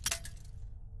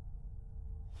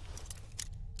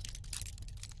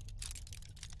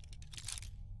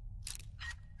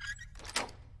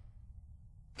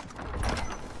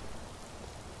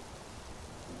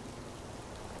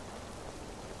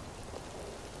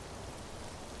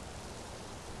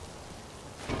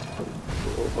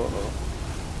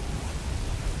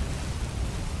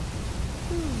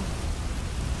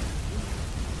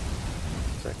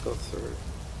 Does that go through?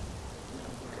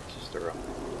 Okay, just a row.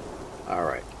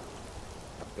 Alright.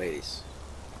 Ladies.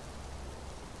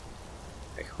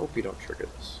 I hope you don't trigger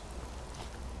this.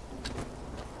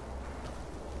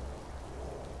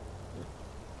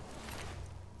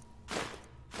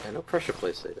 Yeah, no pressure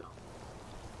plates, they don't.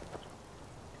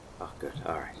 Oh, good.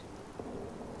 Alright.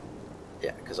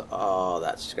 Yeah, because all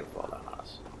that's just gonna fall down on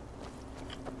us.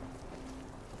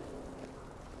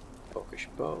 Focus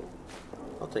bow.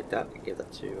 I'll take that and give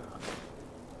that to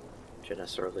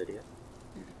Janessa or Lydia.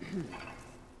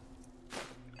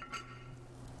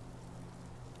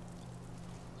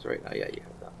 So right now, yeah, you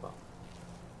have that bow.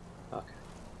 Okay.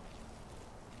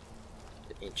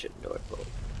 The ancient Nord bow.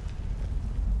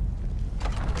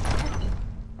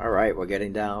 Alright, we're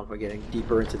getting down. We're getting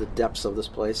deeper into the depths of this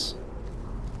place.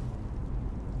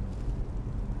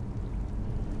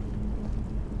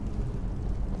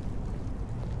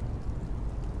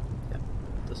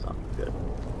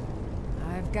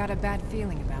 I've got a bad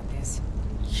feeling about this.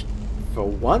 For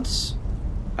once,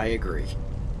 I agree.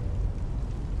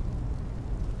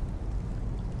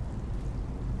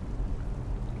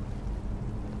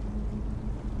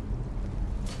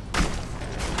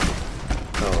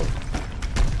 Oh.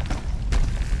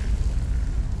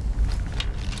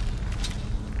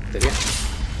 Did you?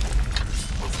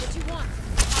 That's what you want.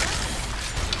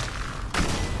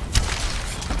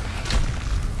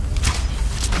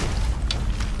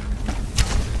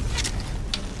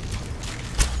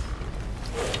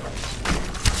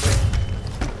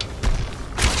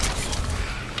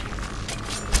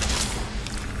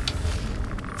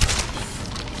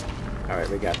 Alright,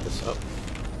 we got this. Oh.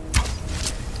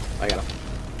 I got him.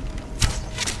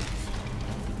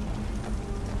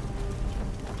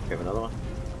 We have another one.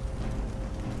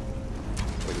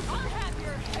 What do you think? I'll have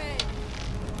your head.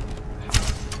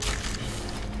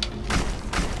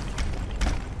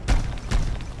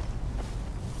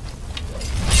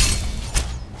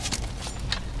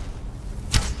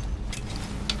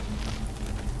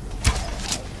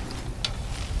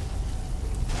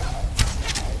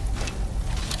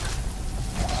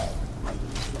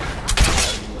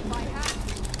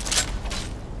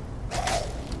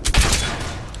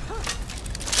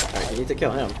 Alright, you need to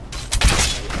kill him.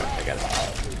 I got it.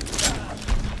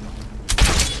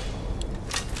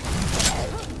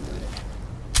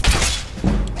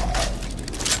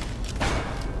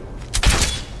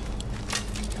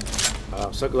 Oh,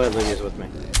 I'm so glad Lydia's with me.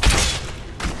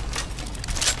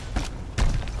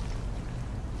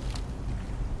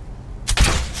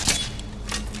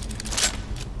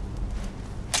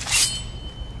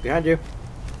 Behind you.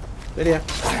 Lydia.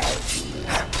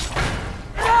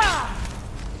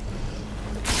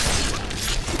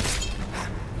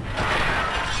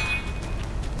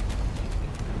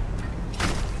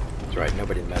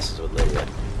 nobody messes with Lydia.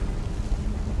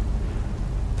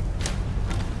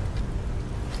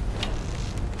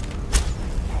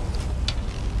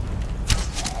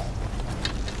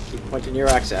 Keep pointing your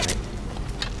axe at me.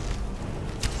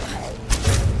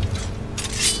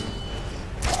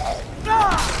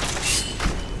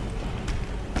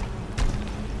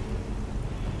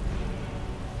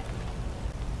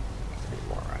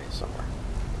 More around here somewhere.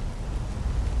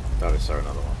 Thought I saw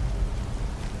another one.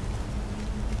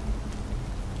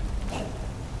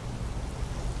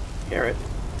 Carrot.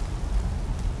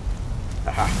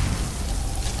 Aha.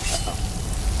 Uh-oh.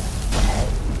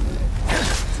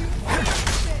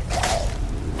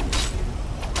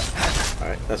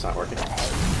 Alright, that's not working.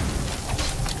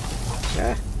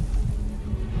 Yeah.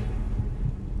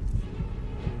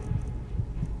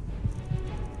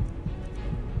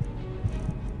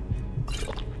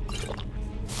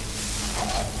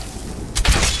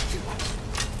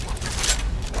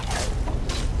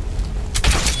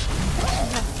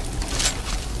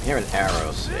 I'm hearing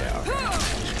arrows. Yeah, okay.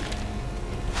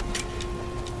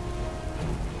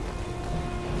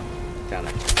 Down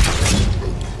there.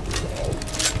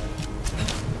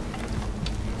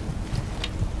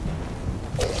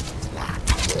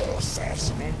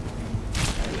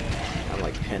 I'm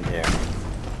like pinned here.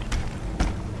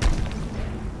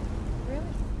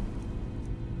 Really?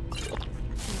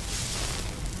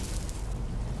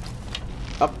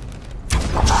 Up.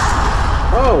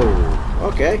 Oh,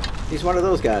 okay. He's one of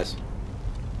those guys.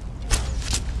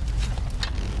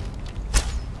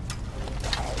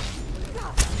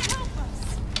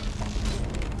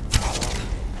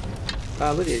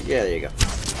 Lydia, yeah, there you go.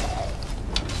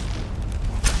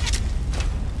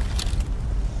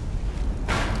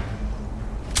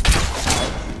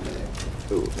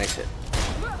 Ooh, nice hit.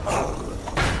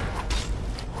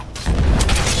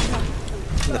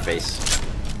 In the face.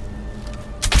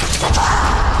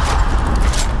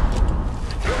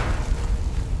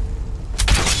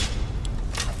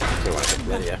 Still want to hit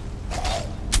Lydia.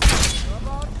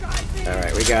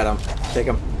 Alright, we got him. Take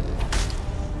him.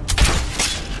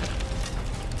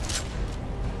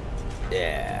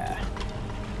 Yeah.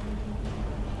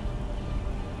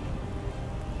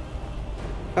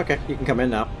 Okay, you can come in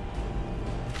now.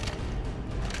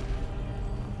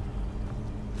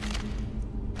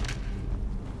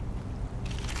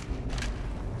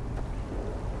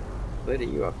 Lydia,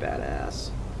 you a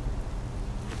badass.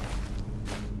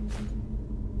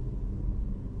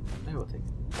 I will take it.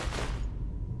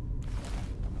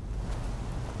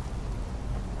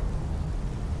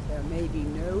 There may be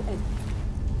no enemy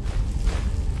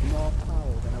more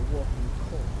power than a walking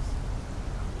corpse.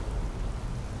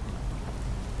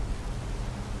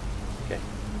 Okay.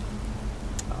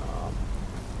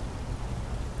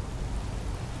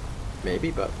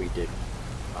 Maybe, but we did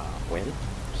win,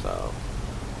 so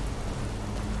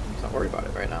let's not worry about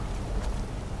it right now.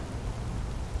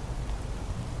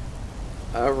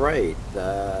 Alright,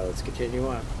 let's continue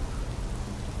on.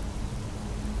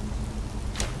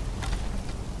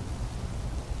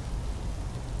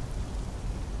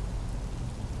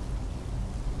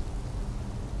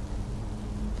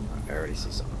 I already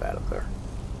see something bad up there.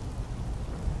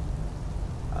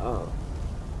 Oh.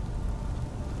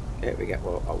 Okay, we got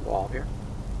a wall here.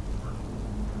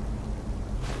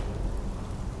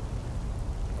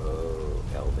 Oh,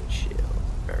 elven shield.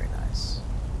 Very nice.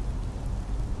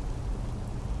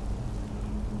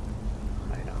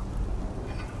 I know.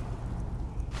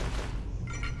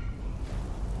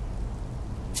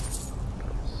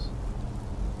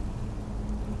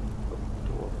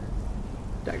 Door.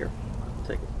 Dagger. I'll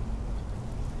take it.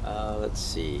 Let's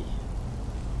see.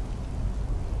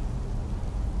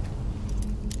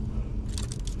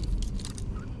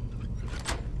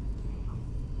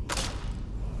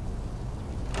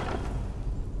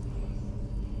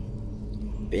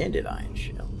 Banded iron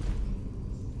shield.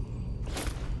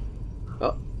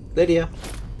 Oh, Lydia.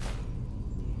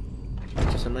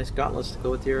 Just some nice gauntlets to go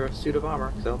with your suit of armor,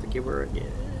 because I don't think you were. Yeah.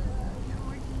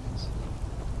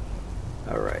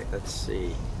 Alright, let's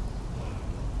see.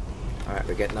 Alright,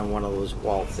 we're getting on one of those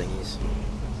wall thingies.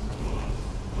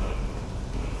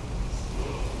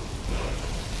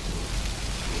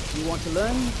 You want to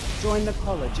learn? Join the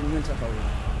college in Winterhold.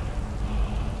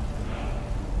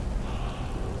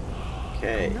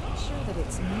 Okay. I'm not sure that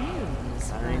it's news,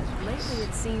 but lately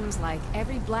it seems like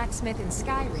every blacksmith in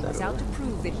Skyrim is out to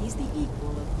prove that he's the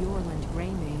equal of Yorland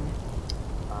Greymane.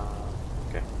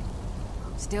 Okay.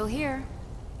 Still here.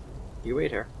 You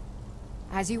wait here.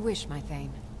 As you wish, my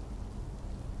Thane.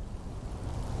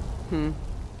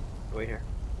 Wait here.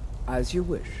 As you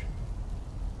wish.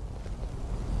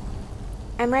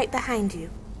 I'm right behind you.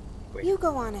 Wait. You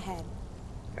go on ahead.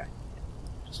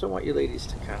 Just don't want you ladies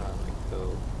to kind of like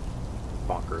go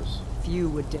bonkers. Few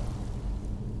would dare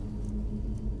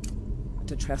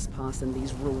to trespass in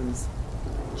these ruins,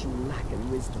 but you lack in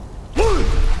wisdom.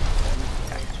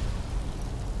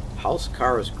 House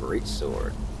Kara's great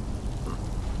sword.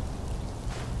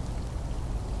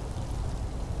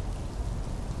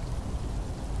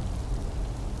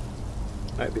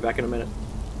 Alright, be back in a minute.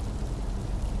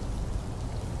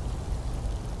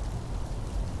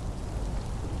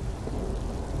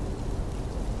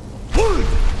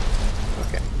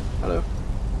 Okay, hello.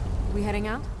 We heading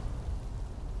out?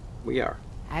 We are.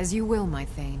 As you will, my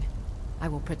Thane. I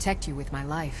will protect you with my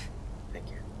life.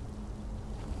 Thank you.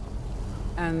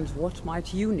 And what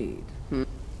might you need?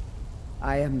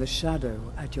 I am the shadow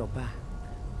at your back.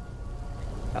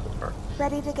 That was her.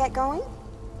 Ready to get going?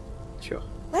 Sure.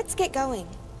 Let's get going.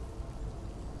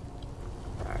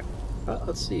 Alright.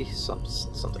 Let's see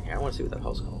something here. I want to see what that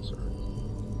house calls her.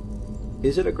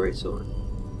 Is it a great sword?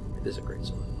 It is a great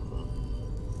sword.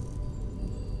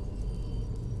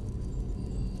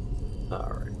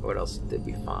 Alright, what else did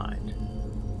we find?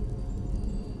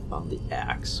 Found the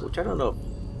axe, which I don't know,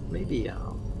 maybe,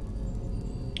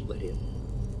 Lydia.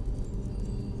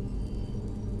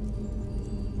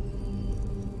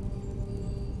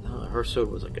 Her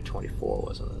sword was like a 24,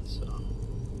 wasn't it? So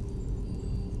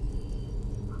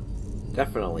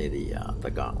definitely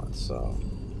the gauntlets. So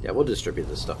yeah, we'll distribute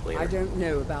this stuff later. I don't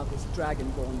know about this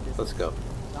Dragonborn business. Let's go.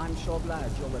 I'm sure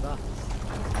glad you're with us.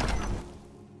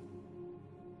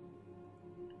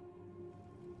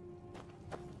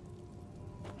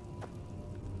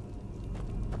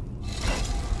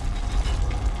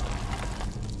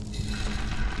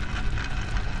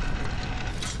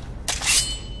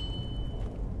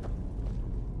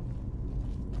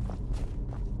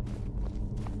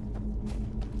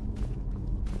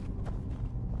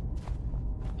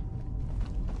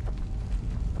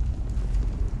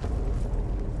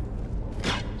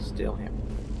 Steel hammer.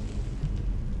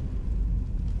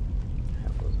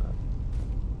 How was that?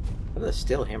 How did the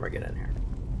steel hammer get in here?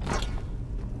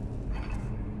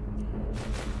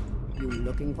 You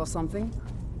looking for something?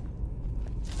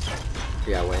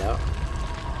 Yeah, way out.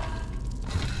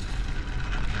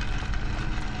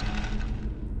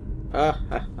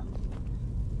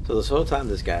 So this whole time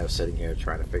this guy was sitting here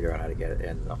trying to figure out how to get it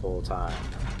in. The whole time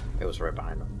it was right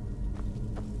behind him.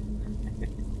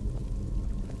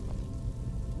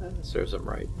 That serves him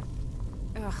right.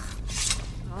 Ugh.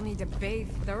 I'll need to bathe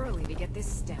thoroughly to get this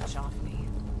stench off me.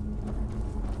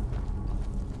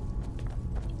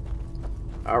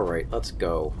 Alright, let's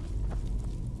go.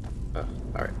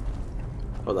 Alright.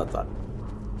 Hold that thought.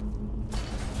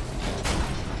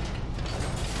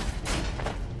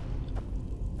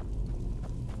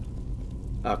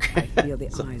 Okay. I feel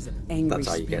the So eyes of angry that's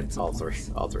how you get spirits all upon three.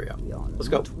 us. All three up. We are Let's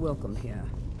go. not welcome here.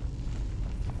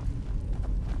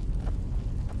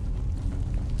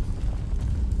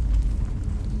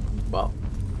 Well,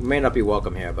 we may not be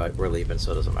welcome here, but we're leaving,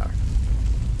 so it doesn't matter.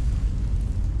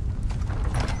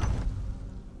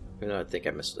 You know, I think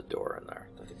I missed the door in there.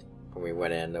 I think when we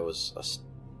went in, there was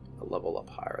a level up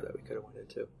higher that we could have went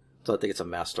into. So I think it's a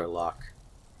master lock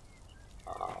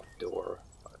door.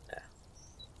 But yeah,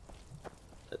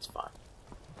 that's fine.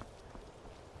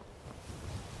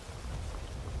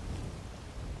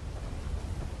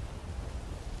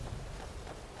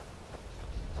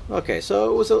 Okay,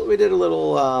 so it was we did a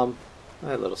little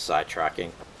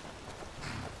sidetracking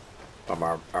from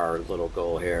our little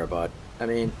goal here, but I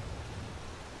mean,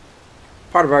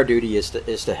 part of our duty is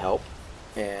to help,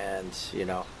 and you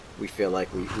know, we feel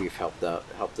like we've helped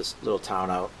this little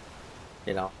town out.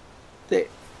 You know,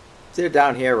 they're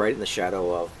down here right in the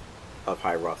shadow of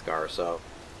High Hrothgar, so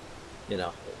you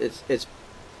know, it's I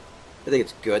think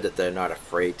it's good that they're not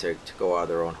afraid to go out of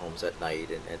their own homes at night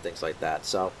and things like that.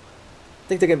 So I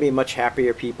think they're going to be much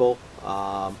happier people.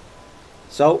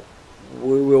 So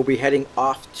we will be heading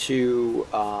off to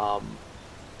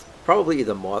probably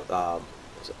either was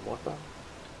it Mothball?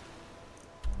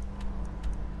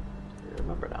 I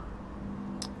remember now.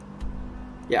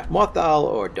 Yeah, Mothball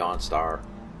or Dawnstar,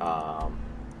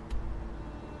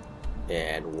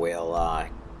 and we'll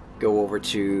go over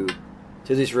to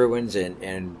these ruins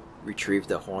and retrieve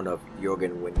the horn of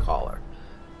Jorgen Windcaller.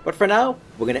 But for now,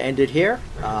 we're going to end it here.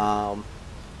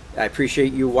 I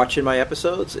appreciate you watching my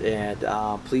episodes, and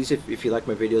please, if you like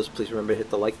my videos, please remember to hit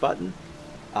the like button.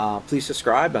 Please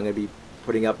subscribe. I'm going to be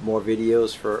putting up more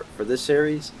videos for this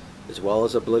series, as well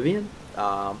as Oblivion.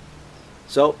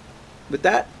 So, with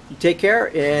that, you take care,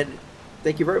 and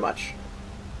thank you very much.